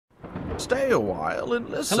Stay a while and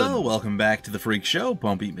listen. Hello, welcome back to the Freak Show.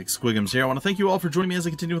 Bumpy McSquigums here. I want to thank you all for joining me as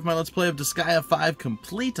I continue with my Let's Play of Disgaea 5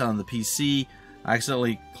 complete on the PC. I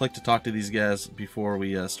accidentally clicked to talk to these guys before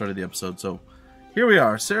we started the episode, so here we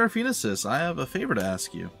are. Seraphina says, I have a favor to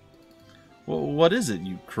ask you. Well, what is it,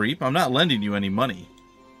 you creep? I'm not lending you any money.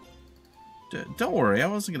 Don't worry, I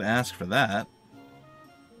wasn't going to ask for that.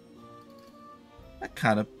 That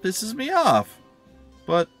kind of pisses me off.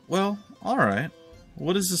 But, well, alright.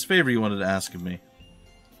 What is this favor you wanted to ask of me?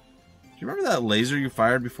 Do you remember that laser you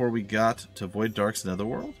fired before we got to Void Dark's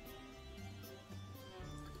netherworld?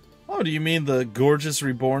 Oh, do you mean the Gorgeous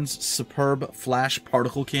Reborn's superb flash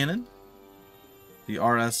particle cannon? The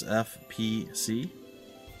RSFPC?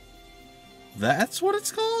 That's what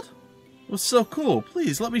it's called? It was so cool.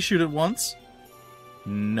 Please, let me shoot it once.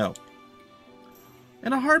 No.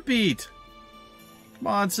 In a heartbeat. Come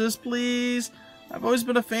on, sis, please. I've always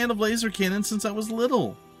been a fan of laser cannons since I was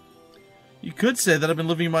little. You could say that I've been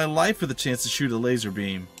living my life for the chance to shoot a laser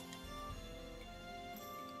beam.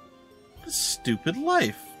 What a stupid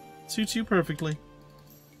life. Suits you perfectly.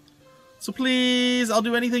 So please, I'll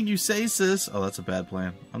do anything you say, sis. Oh, that's a bad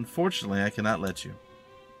plan. Unfortunately, I cannot let you.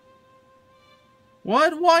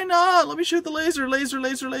 What? Why not? Let me shoot the laser. Laser,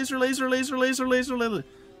 laser, laser, laser, laser, laser, laser, laser.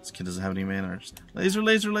 This kid doesn't have any manners. Laser,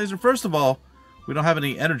 laser, laser. First of all, we don't have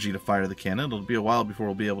any energy to fire the cannon. It'll be a while before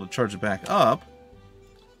we'll be able to charge it back up.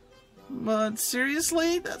 But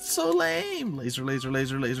seriously? That's so lame. Laser, laser,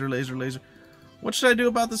 laser, laser, laser, laser. What should I do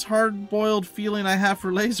about this hard-boiled feeling I have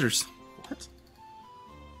for lasers? What?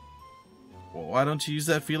 Well, why don't you use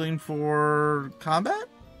that feeling for combat?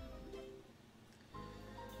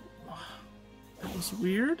 That was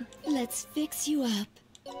weird. Let's fix you up.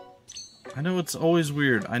 I know it's always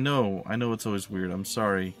weird. I know it's always weird. I'm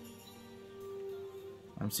sorry.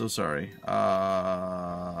 I'm so sorry.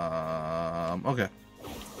 Okay.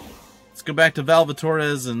 Let's go back to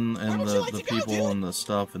Valvatorez and the people and the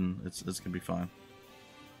stuff, and it's gonna be fine.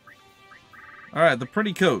 Alright, the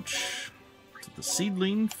pretty coach. To the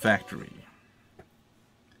seedling factory.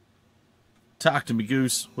 Talk to me,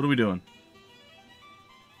 Goose. What are we doing?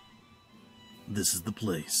 This is the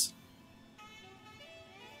place.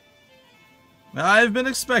 I've been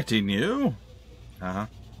expecting you. Uh-huh.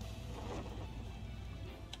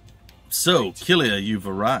 So, Killia, you've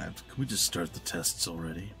arrived. Can we just start the tests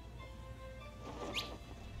already?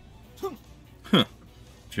 Huh.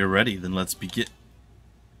 If you're ready, then let's begin.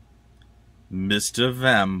 Mr.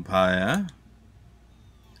 Vampire?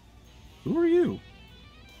 Who are you?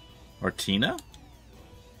 Artina?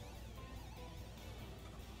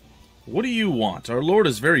 What do you want? Our lord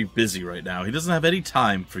is very busy right now. He doesn't have any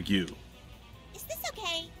time for you. Is this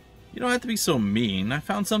okay? You don't have to be so mean. I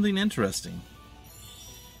found something interesting.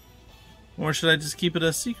 Or should I just keep it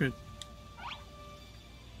a secret?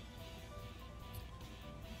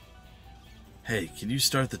 Hey, can you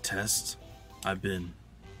start the test? I've been...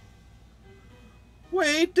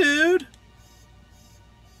 Wait, dude!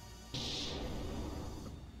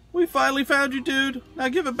 We finally found you, dude! Now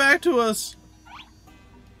give it back to us!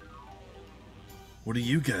 What are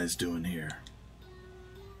you guys doing here?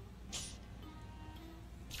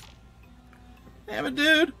 Damn it,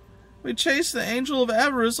 dude! We chased the Angel of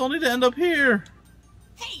Avarice only to end up here!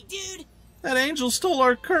 Hey, dude! That angel stole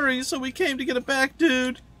our curry, so we came to get it back,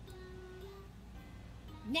 dude!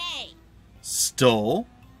 Nay! Stole?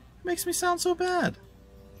 Makes me sound so bad.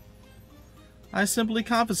 I simply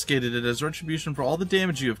confiscated it as retribution for all the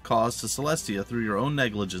damage you have caused to Celestia through your own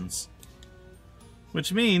negligence.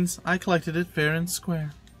 Which means I collected it fair and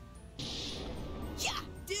square. Yeah,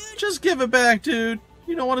 dude! Just give it back, dude!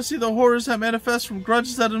 You don't want to see the horrors that manifest from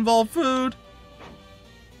grudges that involve food?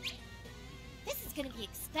 This is gonna be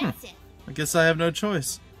expensive. I guess I have no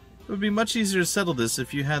choice. It would be much easier to settle this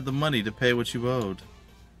if you had the money to pay what you owed.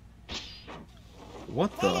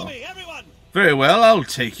 What the? Follow me, everyone! Very well, I'll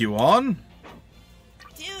take you on.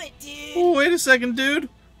 Do it, dude! Oh, wait a second, dude.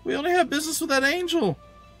 We only have business with that angel.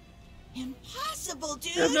 Impossible,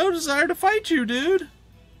 dude! I have no desire to fight you, dude.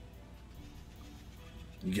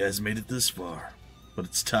 You guys made it this far, but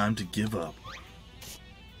it's time to give up.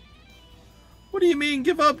 What do you mean,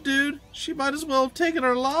 give up, dude? She might as well have taken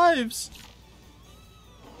our lives.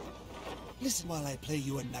 Listen while I play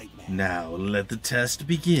you a nightmare. Now, let the test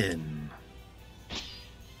begin.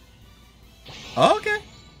 Okay.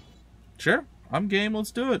 Sure, I'm game,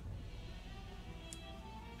 let's do it.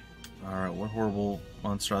 Alright, what horrible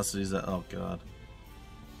monstrosity is that? Oh, God.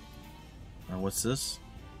 What's this?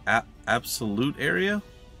 Absolute area?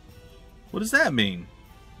 What does that mean?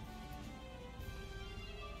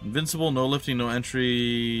 Invincible, no lifting, no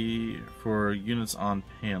entry for units on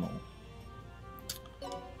panel.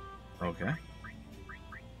 Okay.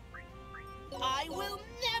 I will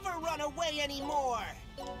never run away anymore.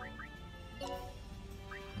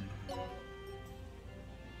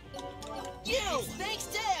 Thanks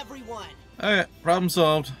to everyone. Okay, problem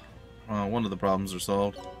solved. Well, one of the problems are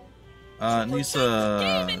solved.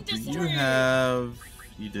 Nisa, do you have...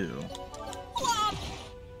 You do. Flop.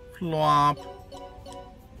 Flop.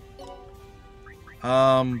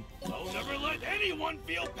 I'll never let anyone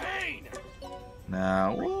feel pain.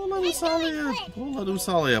 Now, we'll let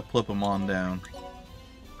Usalia flip him on down.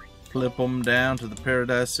 Flip him down to the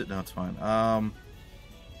paradise. No, it's fine.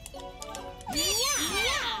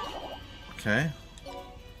 Okay.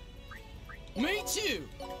 Me too.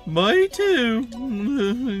 Me too.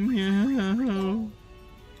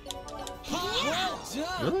 Well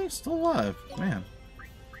done. Really? Still alive. Man.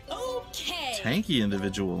 Okay. Tanky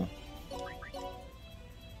individual.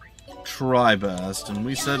 Tri-best. And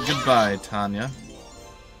we said goodbye, Tanya.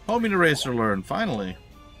 Homing Eraser learn, finally.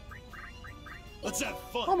 Let's have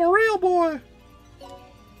fun. I'm a real boy.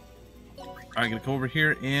 I'm gonna come over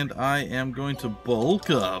here and I am going to bulk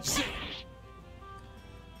up.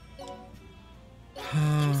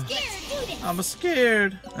 I'm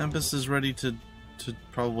scared. Empus is ready to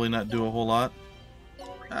probably not do a whole lot.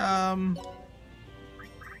 Yay!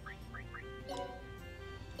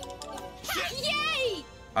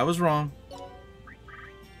 I was wrong.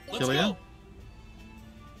 Let's Killia?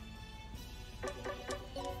 go.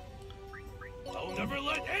 I'll never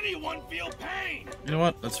let anyone feel pain. You know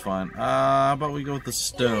what? That's fine. How about we go with the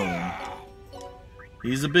stone?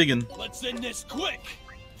 He's a biggin. Let's end this quick.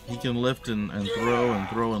 He can lift and throw and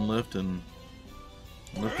throw and lift and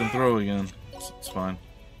throw again. It's fine.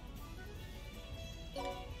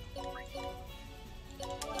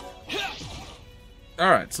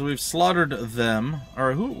 Alright, so we've slaughtered them.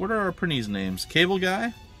 Alright, what are our Prinny's names? Cable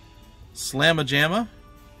Guy, Slamma-Jamma,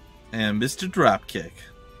 and Mr. Dropkick.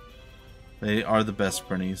 They are the best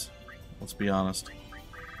Prinnies. Let's be honest.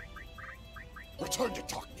 Return to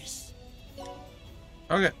darkness.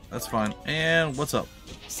 Okay, that's fine. And what's up?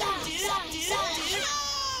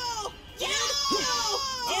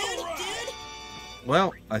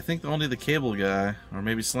 Well, I think only the Cable Guy, or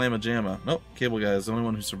maybe Slamma-Jamma. Nope, Cable Guy is the only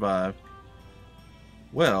one who survived.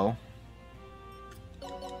 Well,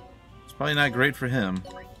 it's probably not great for him.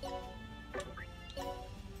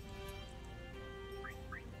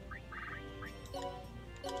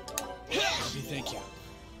 Thank you.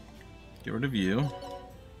 Get rid of you.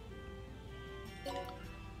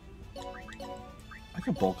 I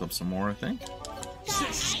can bulk up some more, I think.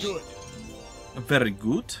 Good. Very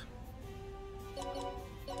good.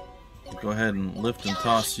 Go ahead and lift and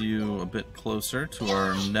toss you a bit closer to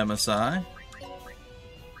our Nemesis.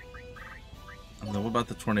 And then what about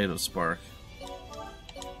the Tornado Spark?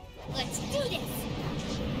 Let's do this.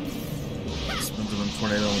 Spins him in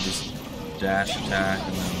Tornado and just dash attack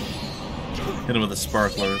and then hit him with a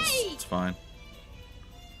Sparkler. It's fine.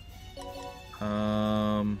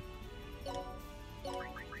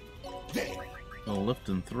 I'll lift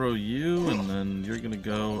and throw you, and then you're gonna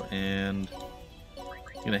go and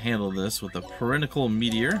gonna handle this with a Perinical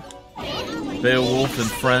Meteor. Werewolf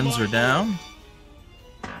and friends are down.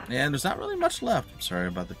 And there's not really much left. I'm sorry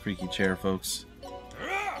about the creaky chair, folks.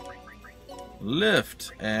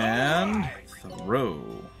 Lift and throw.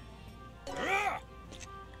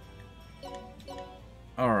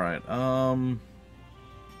 Alright,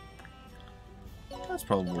 that's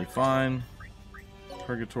probably fine.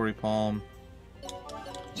 Purgatory Palm.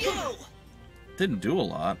 Didn't do a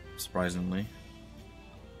lot, surprisingly.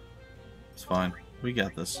 It's fine. We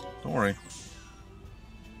got this. Don't worry.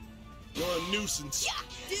 You're a nuisance. Yeah,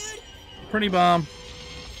 dude. Pretty bomb.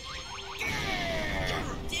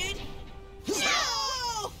 Dude.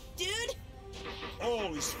 No, dude.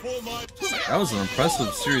 Always full my. That was an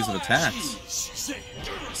impressive series of attacks.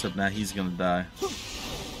 Except now he's gonna die.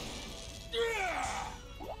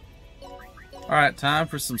 Alright, time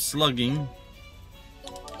for some slugging.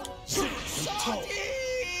 Sardines.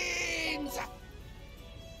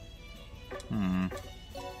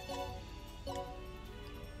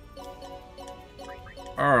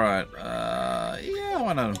 Alright, yeah,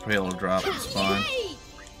 why not Impaler Drop? It's fine.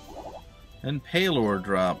 Impaler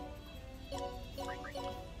Drop.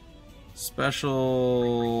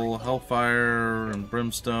 Special Hellfire and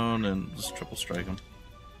Brimstone and just triple strike him.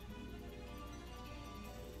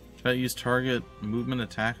 Should I use target movement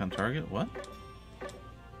attack on target? What?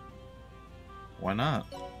 Why not?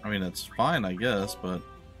 I mean, it's fine, I guess, but...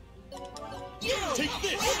 Take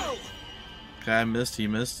this. Okay, I missed, he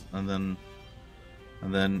missed, and then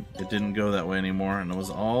And then it didn't go that way anymore, and it was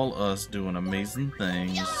all us doing amazing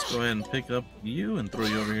things. Let's go ahead and pick up you and throw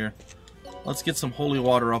you over here. Let's get some holy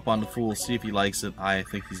water up on the fool, see if he likes it. I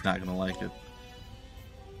think he's not going to like it.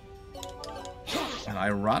 And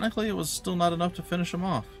ironically, it was still not enough to finish him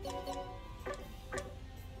off.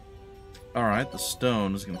 Alright, the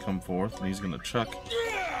stone is going to come forth, and he's going to chuck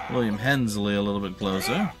William Hensley a little bit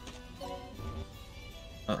closer.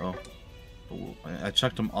 Uh-oh. I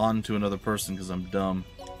chucked him onto another person because I'm dumb.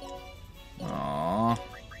 Aww.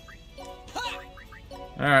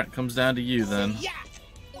 Alright, comes down to you then.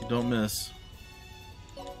 Don't miss.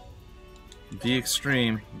 V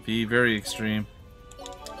extreme. V very extreme.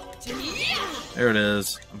 There it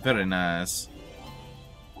is. Very nice.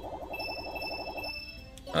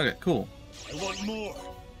 Okay, cool. I want more.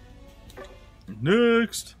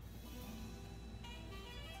 Next.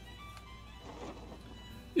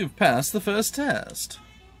 You've passed the first test.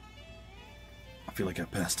 I feel like I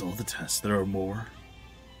passed all the tests. There are more.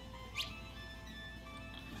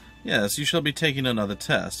 Yes, you shall be taking another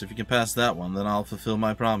test. If you can pass that one, then I'll fulfill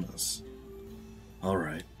my promise.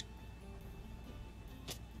 Alright.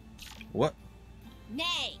 What?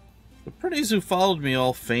 Nay. The pretties who followed me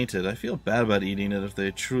all fainted. I feel bad about eating it if they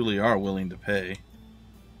truly are willing to pay.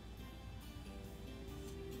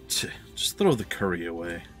 Just throw the curry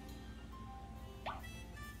away.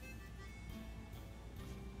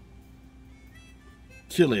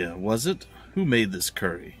 Killia, was it? Who made this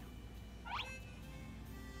curry?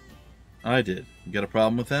 I did. You got a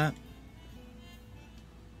problem with that?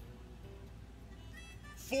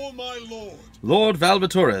 For my lord. Lord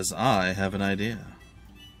Valvatorez, I have an idea.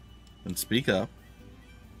 Then speak up.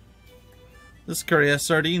 This curry has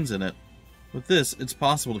sardines in it. With this, it's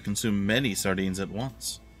possible to consume many sardines at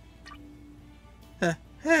once.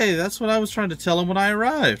 Hey, that's what I was trying to tell him when I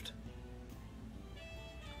arrived.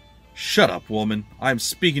 Shut up, woman. I'm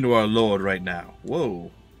speaking to our lord right now.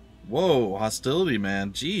 Whoa. Whoa, hostility,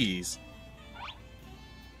 man. Jeez.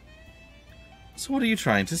 So what are you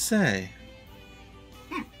trying to say?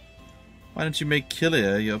 Why don't you make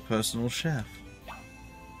Killia your personal chef?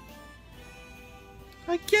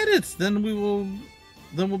 I get it. Then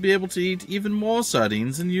we'll be able to eat even more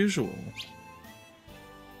sardines than usual.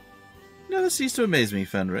 Never cease to amaze me,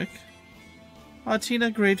 Fenric. Artina,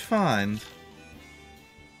 great find.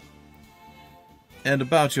 And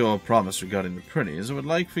about your promise regarding the pretties, I would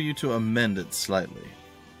like for you to amend it slightly.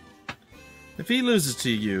 If he loses to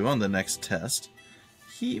you on the next test,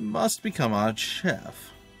 he must become our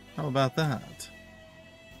chef. How about that?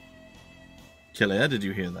 Killia, did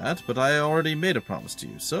you hear that? But I already made a promise to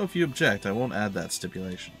you, so if you object, I won't add that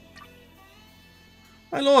stipulation.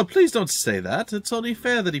 My lord, please don't say that. It's only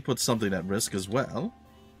fair that he puts something at risk as well.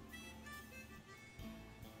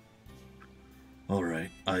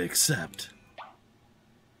 Alright, I accept.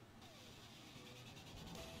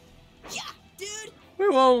 Yeah, dude. We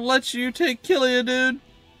won't let you take Killia, dude.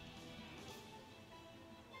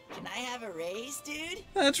 Can I have a raise, dude?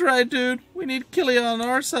 That's right, dude. We need Killia on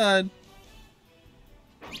our side.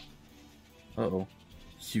 Uh-oh.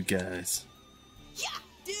 You guys. Yeah,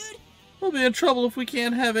 dude. We'll be in trouble if we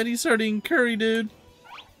can't have any sardine curry, dude.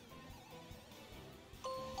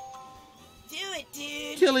 Do it,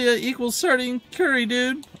 dude. Killia equals sardine curry,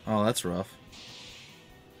 dude. Oh, that's rough.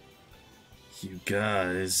 You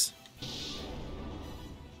guys.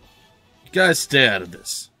 You guys stay out of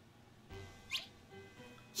this.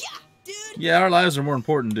 Yeah, dude. Yeah, our lives are more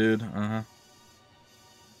important, dude. Uh-huh.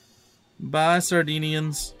 Bye,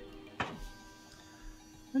 Sardinians.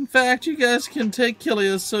 In fact, you guys can take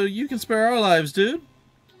Killia so you can spare our lives, dude.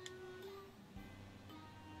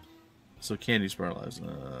 So can you spare our lives?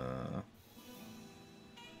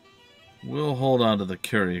 We'll hold on to the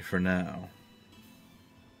curry for now.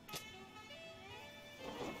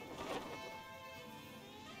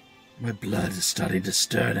 My blood is starting to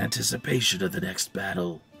stir in anticipation of the next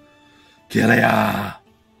battle. Killia!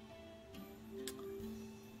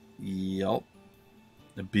 Yup.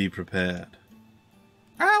 Be prepared.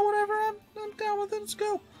 Whatever, I'm down with it, let's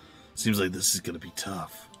go. Seems like this is gonna be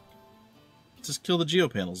tough. Just kill the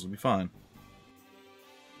geopanels, it'll be fine.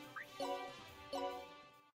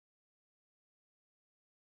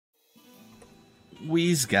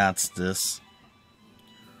 We's got this.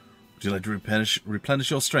 Would you like to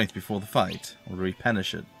replenish your strength before the fight? Or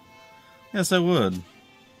replenish it? Yes, I would.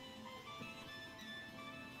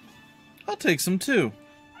 I'll take some too.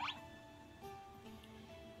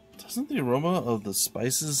 Doesn't the aroma of the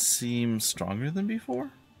spices seem stronger than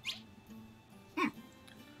before?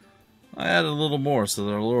 I added a little more so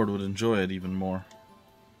that our lord would enjoy it even more.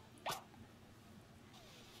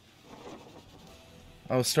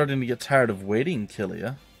 I was starting to get tired of waiting,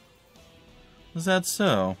 Killia. Is that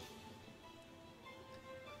so?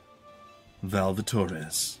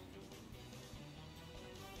 Valvatorez.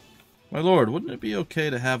 My lord, wouldn't it be okay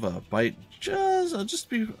to have a bite,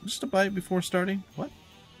 just a bite before starting? What?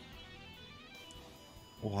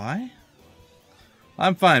 Why?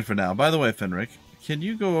 I'm fine for now. By the way, Fenric, can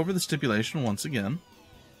you go over the stipulation once again?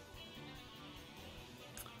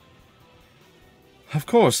 Of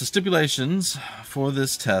course, the stipulations for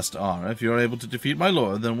this test are, if you are able to defeat my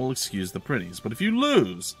lord, then we'll excuse the pretties. But if you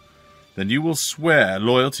lose, then you will swear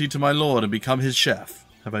loyalty to my lord and become his chef.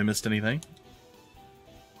 Have I missed anything?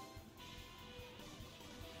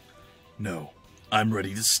 No. I'm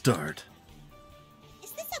ready to start.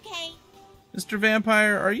 Is this okay? Mr.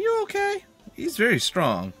 Vampire, are you okay? He's very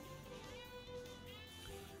strong.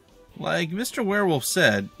 Like Mr. Werewolf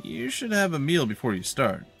said, you should have a meal before you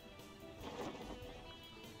start.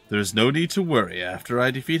 There's no need to worry. After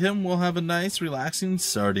I defeat him, we'll have a nice, relaxing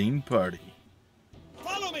sardine party.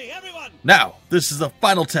 Follow me, everyone! Now, this is the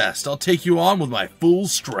final test. I'll take you on with my full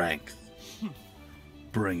strength.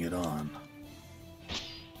 Bring it on.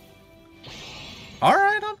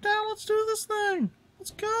 Alright, I'm down. Let's do this thing.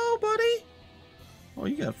 Let's go, buddy. Oh,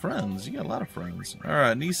 you got friends. You got a lot of friends.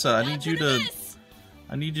 Alright, Nisa, I need you to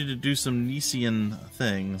do some Nisian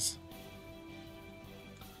things.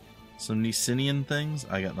 Some Nisinian things?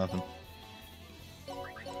 I got nothing.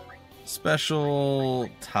 Special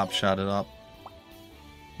top shot it up.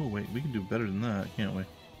 Oh wait, we can do better than that, can't we?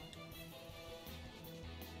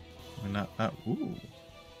 We're not ooh.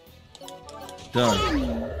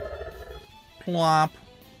 Done. Plop.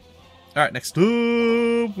 Alright, next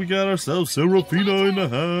up, we got ourselves Seraphina in the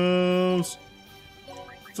house.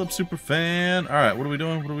 What's up, super fan? Alright, what are we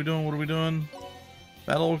doing? What are we doing? What are we doing?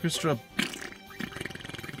 Battle Orchestra.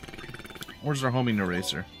 Where's our homing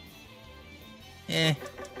eraser?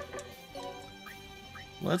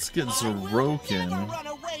 Let's get Zerokin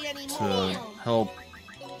to help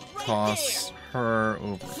toss her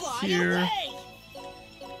over here.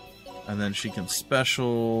 And then she can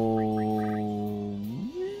special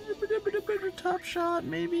top shot,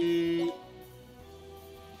 maybe.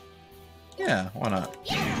 Yeah, why not?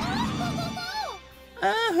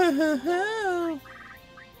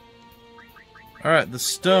 Alright, the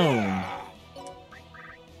stone.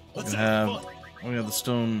 We have the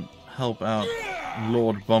stone help out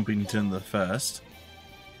Lord Bumpington the First.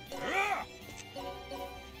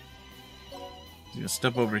 He's gonna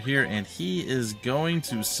step over here, and he is going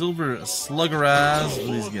to silver sluggerize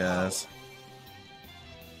these guys.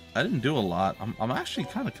 I didn't do a lot. I'm actually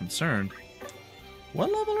kind of concerned.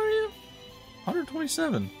 What level are you?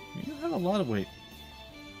 127. You have a lot of weight.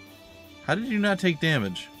 How did you not take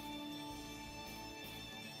damage?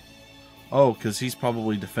 Oh, because he's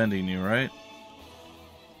probably defending you, right?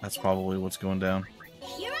 That's probably what's going down.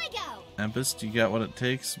 Here I go. Empest, you got what it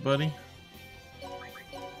takes, buddy?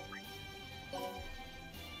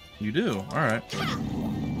 You do. Alright.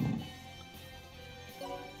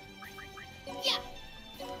 Yeah.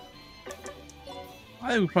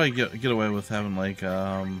 I would probably get away with having, like,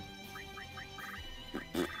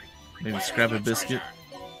 maybe Scrap a Biscuit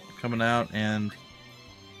coming out, and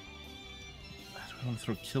I want to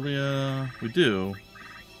throw Killia. We do.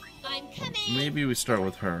 I'm coming. Maybe we start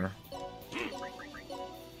with her.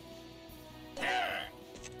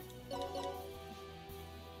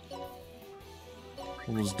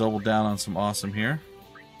 We'll just double down on some awesome here.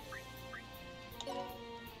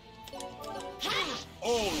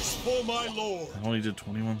 All is for my lord. I only did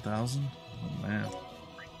 21,000? Oh man.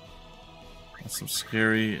 That's some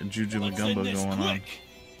scary Juju Magumbo going on.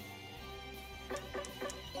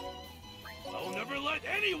 I'll never let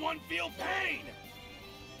anyone feel pain.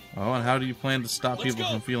 Oh, and how do you plan to stop Let's people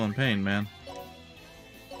go. from feeling pain, man?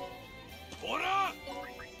 Ora!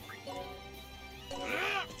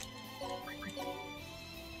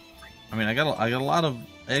 I mean, I got a lot of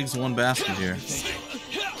eggs in one basket here. This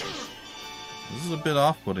is a bit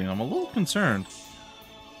off-putting. I'm a little concerned.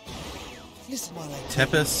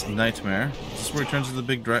 Tepes Nightmare. Is this where he turns into the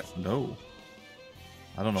big dragon? No.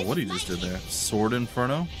 I don't know what he just did there. Sword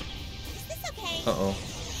Inferno? Is this okay? Uh-oh.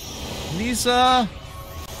 Nisa!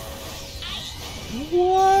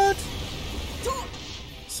 What?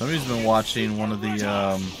 Somebody's been watching one of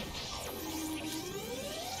the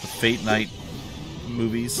Fate Night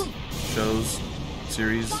movies, shows,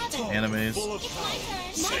 series, animes.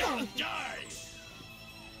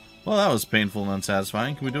 Well, that was painful and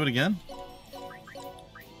unsatisfying. Can we do it again?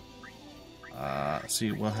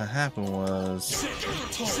 See, what had happened was...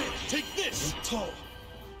 Take this.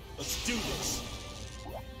 Let's do this.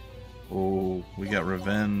 Oh, we got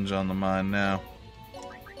revenge on the mind now.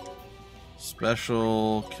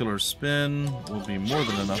 Special killer spin will be more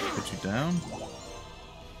than enough to put you down.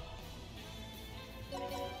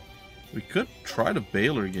 We could try to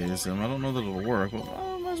Baylor gaze him. I don't know that it'll work, but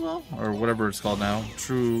might as well. Or whatever it's called now.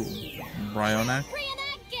 True Brionac?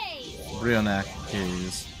 Brionac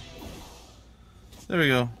gaze. There we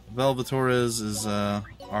go. Valvatorez is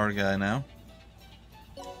our guy now.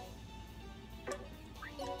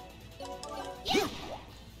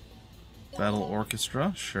 Battle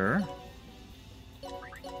Orchestra, sure.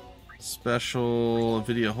 Special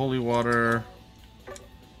Video Holy Water.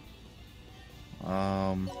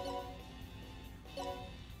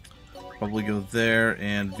 Probably go there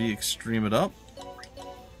and V Extreme it up.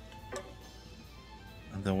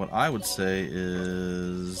 And then what I would say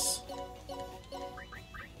is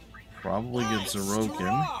probably get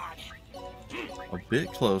Zeroken a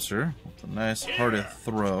bit closer with a nice hearted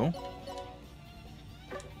throw.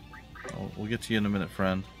 We'll get to you in a minute,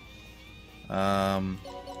 friend.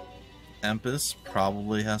 Empus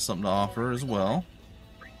probably has something to offer as well.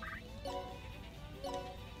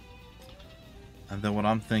 And then what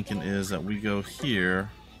I'm thinking is that we go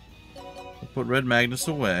here, we'll put Red Magnus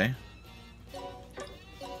away,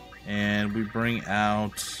 and we bring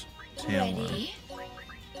out Tamlin.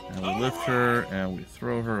 And we lift her, and we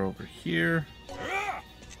throw her over here.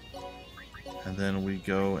 And then we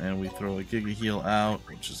go and we throw a Giga Heal out,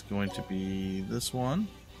 which is going to be this one.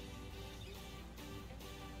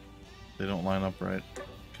 They don't line up right.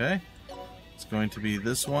 Okay. It's going to be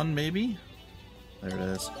this one, maybe? There it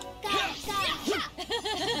is.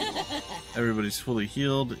 Everybody's fully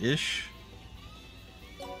healed-ish.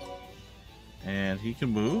 And he can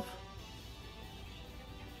move.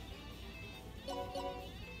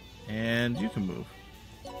 And you can move.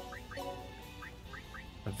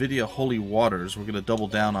 Avidia Holy Waters. We're gonna double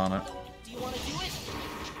down on it. Do you want to do it?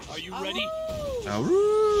 Are you ready?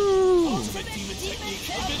 Auroo! Ultimate demon technique.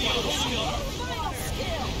 Avidia Holy Water.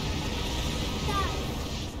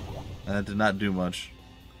 That did not do much.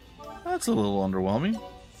 That's a little underwhelming.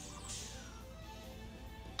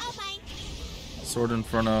 Sword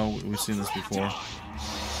Inferno. We've seen this before.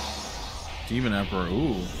 Demon Emperor.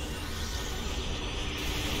 Ooh.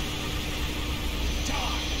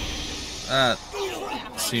 That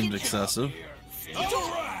seemed excessive.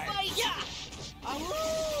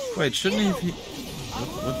 Wait, shouldn't he?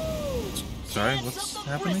 What? Sorry, what's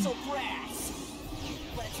happening?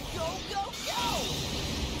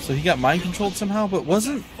 So he got mind controlled somehow, but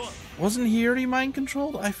wasn't he already mind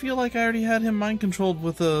controlled? I feel like I already had him mind controlled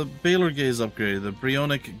with a Baylor Gaze upgrade, the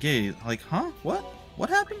Brionic Gaze. Like, huh? What? What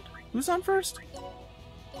happened? Who's on first?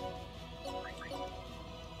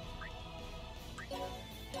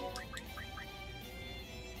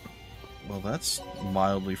 Well, that's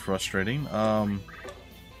mildly frustrating.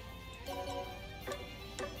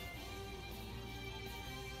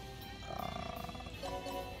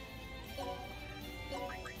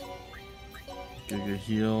 Giga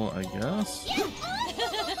Heal, I guess.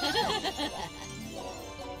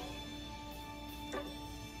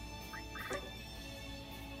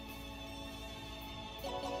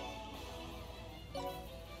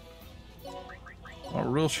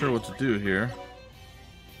 Not real sure what to do here.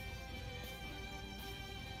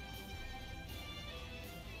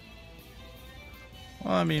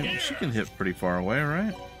 Well, I mean, she can hit pretty far away,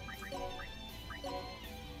 right?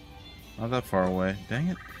 Not that far away. Dang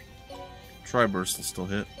it. Tri-burst will still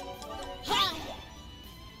hit.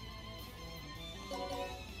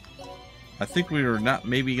 I think we were not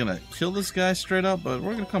maybe gonna kill this guy straight up, but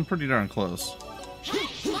we're gonna come pretty darn close.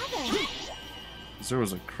 There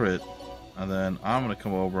was a crit, and then I'm gonna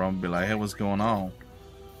come over and be like, hey, what's going on?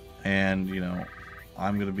 And, you know,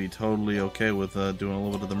 I'm gonna be totally okay with doing a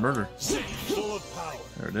little bit of the murder.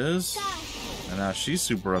 There it is. And now she's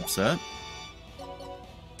super upset.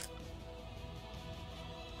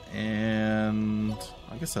 And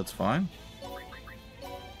I guess that's fine.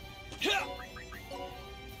 You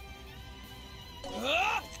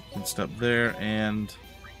can step there and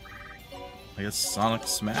I guess Sonic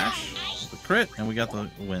Smash with the crit, and we got the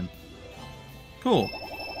win. Cool.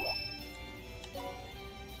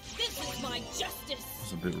 This is my justice.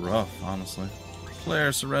 It's a bit rough, honestly.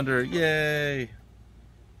 Claire, surrender. Yay!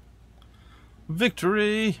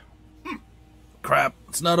 Victory! Crap,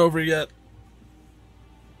 it's not over yet.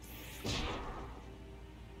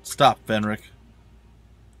 Stop, Fenric.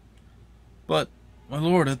 But, my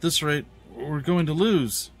lord, at this rate, we're going to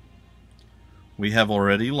lose. We have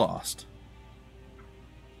already lost.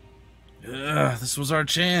 Ugh, this was our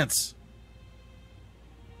chance.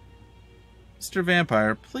 Mr.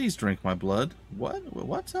 Vampire, please drink my blood. What?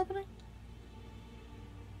 What's happening?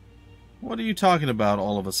 What are you talking about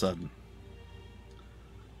all of a sudden?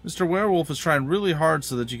 Mr. Werewolf is trying really hard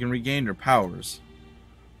so that you can regain your powers.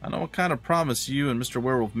 I know what kind of promise you and Mr.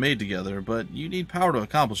 Werewolf made together, but you need power to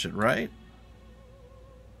accomplish it, right?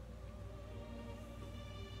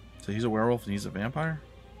 So he's a werewolf and he's a vampire?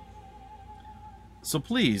 So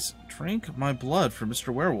please, drink my blood for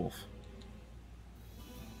Mr. Werewolf.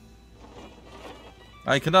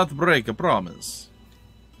 I cannot break a promise.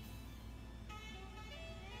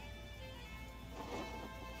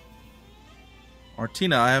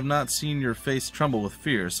 Artina, I have not seen your face tremble with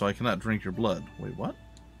fear, so I cannot drink your blood. Wait, what?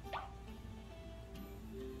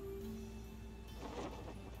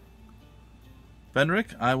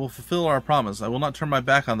 Fenric, I will fulfill our promise. I will not turn my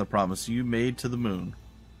back on the promise you made to the moon.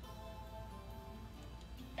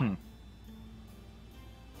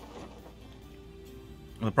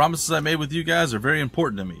 The promises I made with you guys are very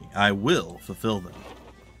important to me. I will fulfill them.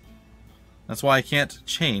 That's why I can't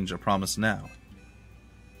change a promise now.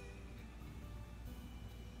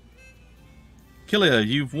 Killia,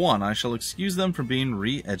 you've won. I shall excuse them from being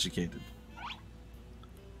re-educated.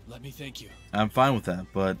 Let me thank you. I'm fine with that,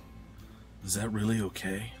 but is that really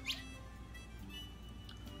okay?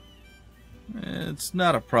 It's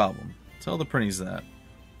not a problem. Tell the Prinnies that.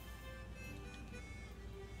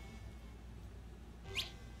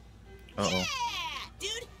 Uh-oh. Yeah,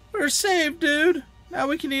 dude. We're saved, dude! Now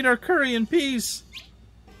we can eat our curry in peace.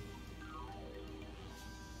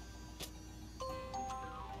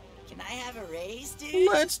 Can I have a raise, dude?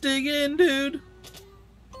 Let's dig in, dude.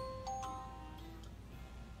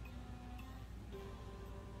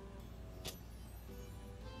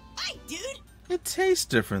 Hi, dude. It tastes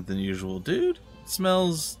different than usual, dude. It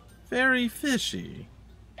smells very fishy.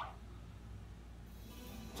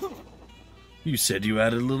 You said you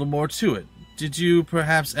added a little more to it. Did you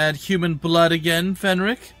perhaps add human blood again,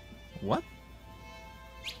 Fenric? What?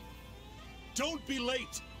 Don't be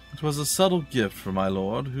late. It was a subtle gift for my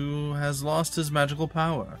lord, who has lost his magical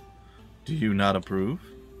power. Do you not approve?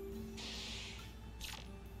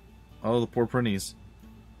 Oh, the poor Prinnies.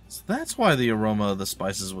 So that's why the aroma of the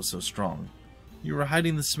spices was so strong. You were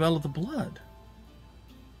hiding the smell of the blood.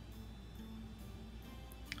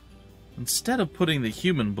 Instead of putting the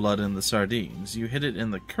human blood in the sardines, you hid it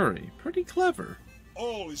in the curry. Pretty clever.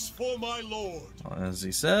 All is for my lord. As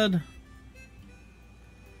he said,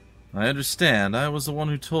 I understand. I was the one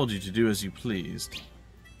who told you to do as you pleased.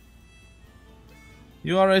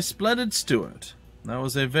 You are a splendid steward. That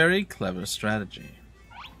was a very clever strategy.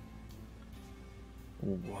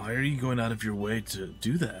 Why are you going out of your way to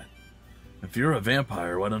do that? If you're a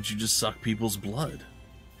vampire, why don't you just suck people's blood?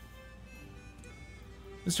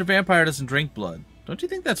 Mr. Vampire doesn't drink blood. Don't you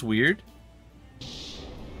think that's weird?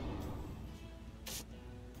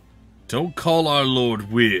 Don't call our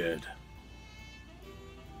lord weird.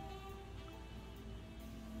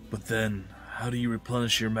 But then, how do you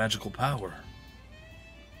replenish your magical power?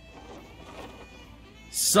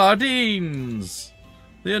 Sardines!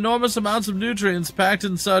 The enormous amounts of nutrients packed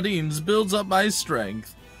in sardines builds up my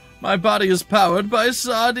strength. My body is powered by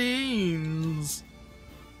sardines!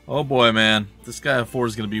 Oh boy, man. This Disgaea 4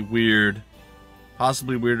 is going to be weird.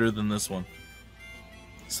 Possibly weirder than this one.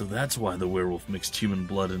 So that's why the werewolf mixed human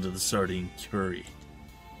blood into the sardine curry.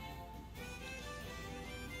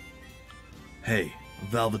 Hey,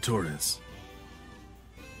 Valvatorez.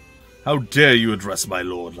 How dare you address my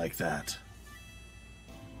lord like that?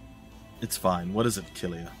 It's fine. What is it,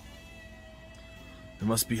 Killia? It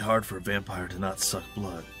must be hard for a vampire to not suck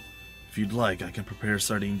blood. If you'd like, I can prepare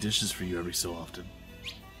sardine dishes for you every so often.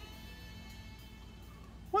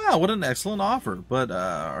 Wow, what an excellent offer. But,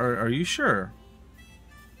 are you sure?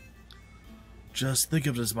 Just think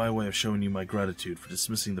of it as my way of showing you my gratitude for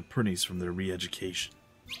dismissing the Prinnies from their re-education.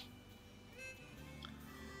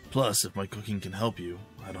 Plus, if my cooking can help you,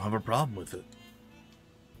 I don't have a problem with it.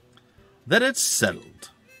 Then it's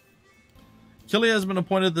settled. Killia has been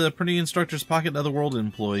appointed the Prinny Instructor's Pocket Netherworld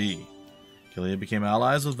employee. Killia became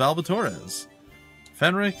allies with Valvatorez,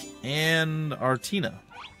 Fenric, and Artina.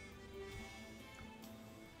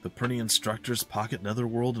 The Prinny Instructor's Pocket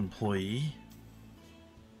Netherworld employee?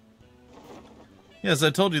 Yes, I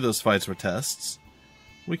told you those fights were tests.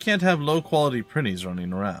 We can't have low-quality Prinnies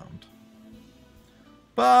running around.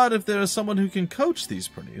 But if there is someone who can coach these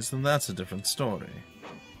Prinnies, then that's a different story.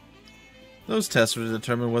 Those tests are to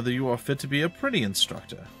determine whether you are fit to be a Prinny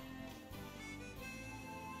Instructor.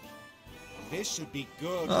 This should be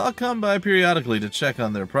good. I'll come by periodically to check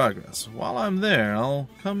on their progress. While I'm there, I'll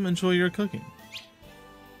come enjoy your cooking.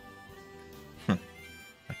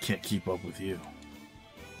 I can't keep up with you.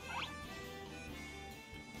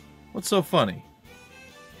 What's so funny?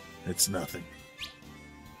 It's nothing.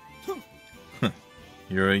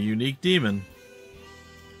 You're a unique demon.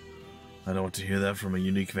 I don't want to hear that from a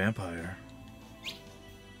unique vampire.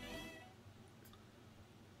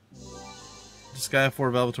 Disgaea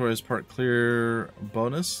 4 Valvatorez part clear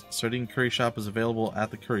bonus. Sardine curry shop is available at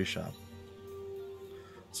the curry shop.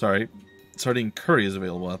 Sorry. Sardine curry is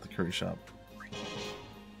available at the curry shop.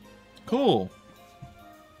 Cool.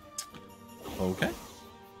 Okay.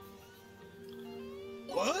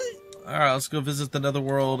 What? Alright, let's go visit the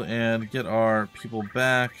Netherworld and get our people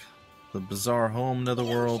back. The bizarre home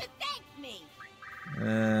Netherworld. Thank me.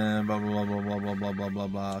 And blah blah blah blah blah blah blah blah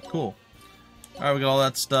blah. Cool. Alright, we got all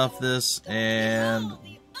that stuff, this, and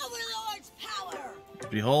The Overlord's power.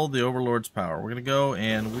 behold the Overlord's power. We're gonna go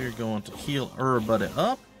and we're going to heal everybody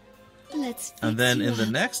up. And then in the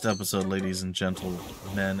next episode, ladies and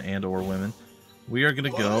gentlemen and or women, we are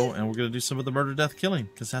gonna go and we're gonna do some of the murder death killing,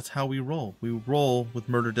 because that's how we roll. We roll with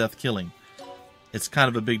murder death killing. It's kind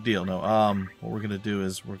of a big deal. No, what we're gonna do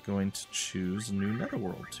is we're going to choose a new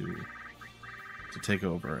Netherworld to take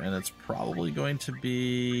over, and it's probably going to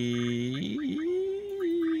be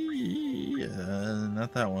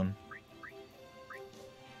not that one.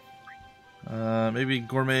 Maybe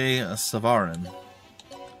Gourmet Savarin.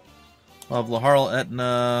 We'll have Laharl,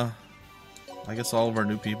 Etna. I guess all of our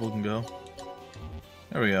new people can go.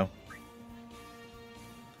 There we go.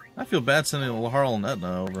 I feel bad sending Laharl and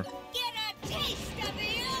Etna over. Get a taste of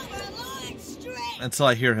the Overlord's strength. Until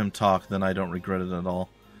I hear him talk, then I don't regret it at all.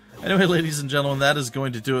 Anyway, ladies and gentlemen, that is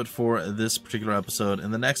going to do it for this particular episode.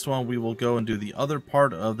 In the next one, we will go and do the other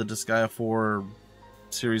part of the Disgaea 4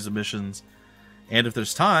 series of missions. And if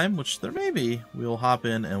there's time, which there may be, we'll hop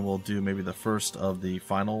in and we'll do maybe the first of the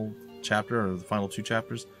final chapter, or the final 2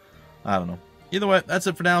 chapters. I don't know. Either way, that's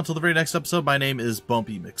it for now. Until the very next episode, my name is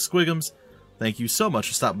Bumpy McSquigums. Thank you so much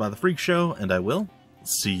for stopping by the Freak Show, and I will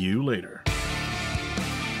see you later.